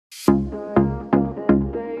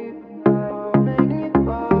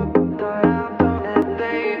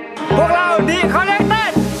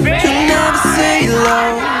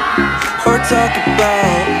talk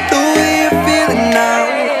about the way you're feeling now,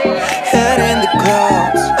 head in the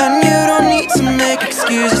clouds. And you don't need to make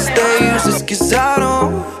excuses, they use this. Cause I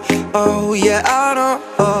know, oh yeah, I know,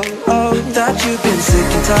 that you've been sick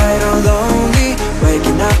and tired or lonely,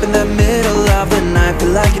 waking up in the middle of the night, feel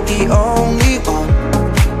like you're the only one.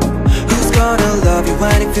 Who's gonna love you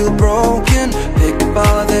when you feel broken? Pick up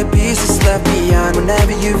all of the pieces left behind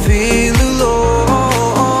whenever you feel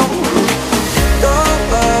alone. Don't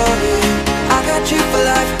worry, I got you for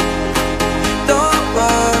life. Don't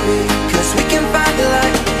worry, cause we can find the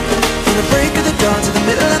light. From the break of the dawn to the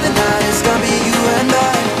middle of the night, it's gonna be you and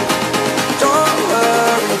I. Don't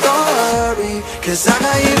worry, cause I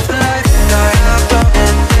got you for life.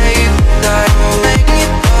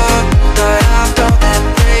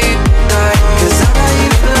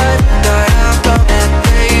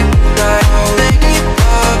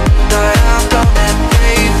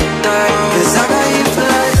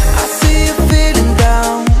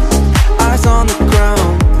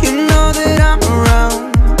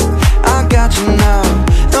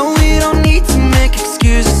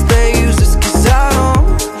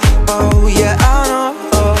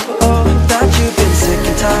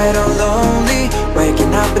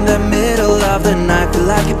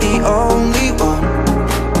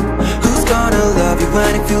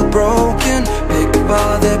 When you feel broken, pick up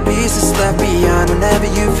all the pieces left behind whenever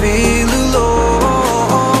you feel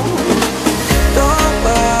alone. Don't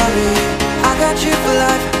worry, I got you for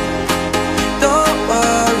life. Don't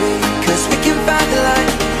worry, cause we can find the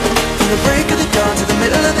light. From the break of the dawn to the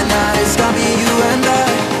middle of the night, it's gonna be you and I.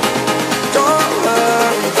 Don't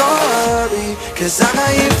worry, cause I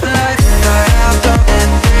got you for life.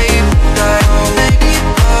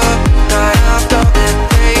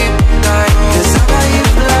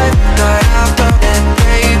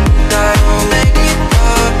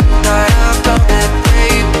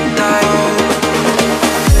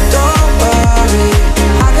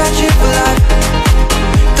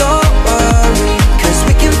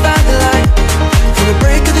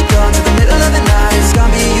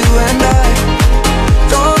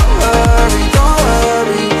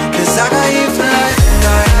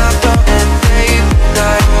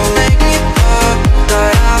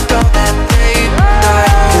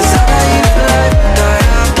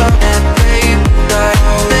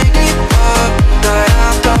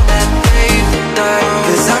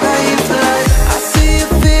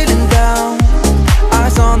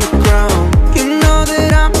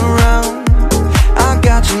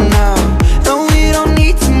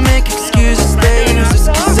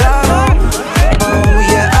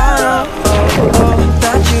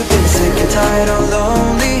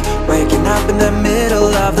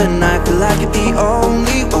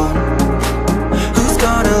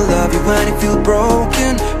 When you feel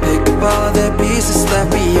broken, pick up all the pieces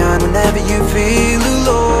left behind whenever you feel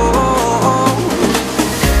alone.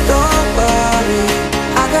 Don't worry,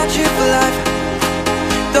 I got you for life.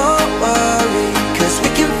 Don't worry, cause we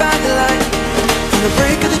can find the light. From the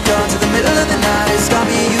break of the dawn to the middle of the night, it's gonna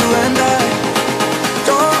be you and I.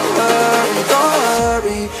 Don't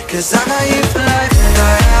worry, cause I got you for life.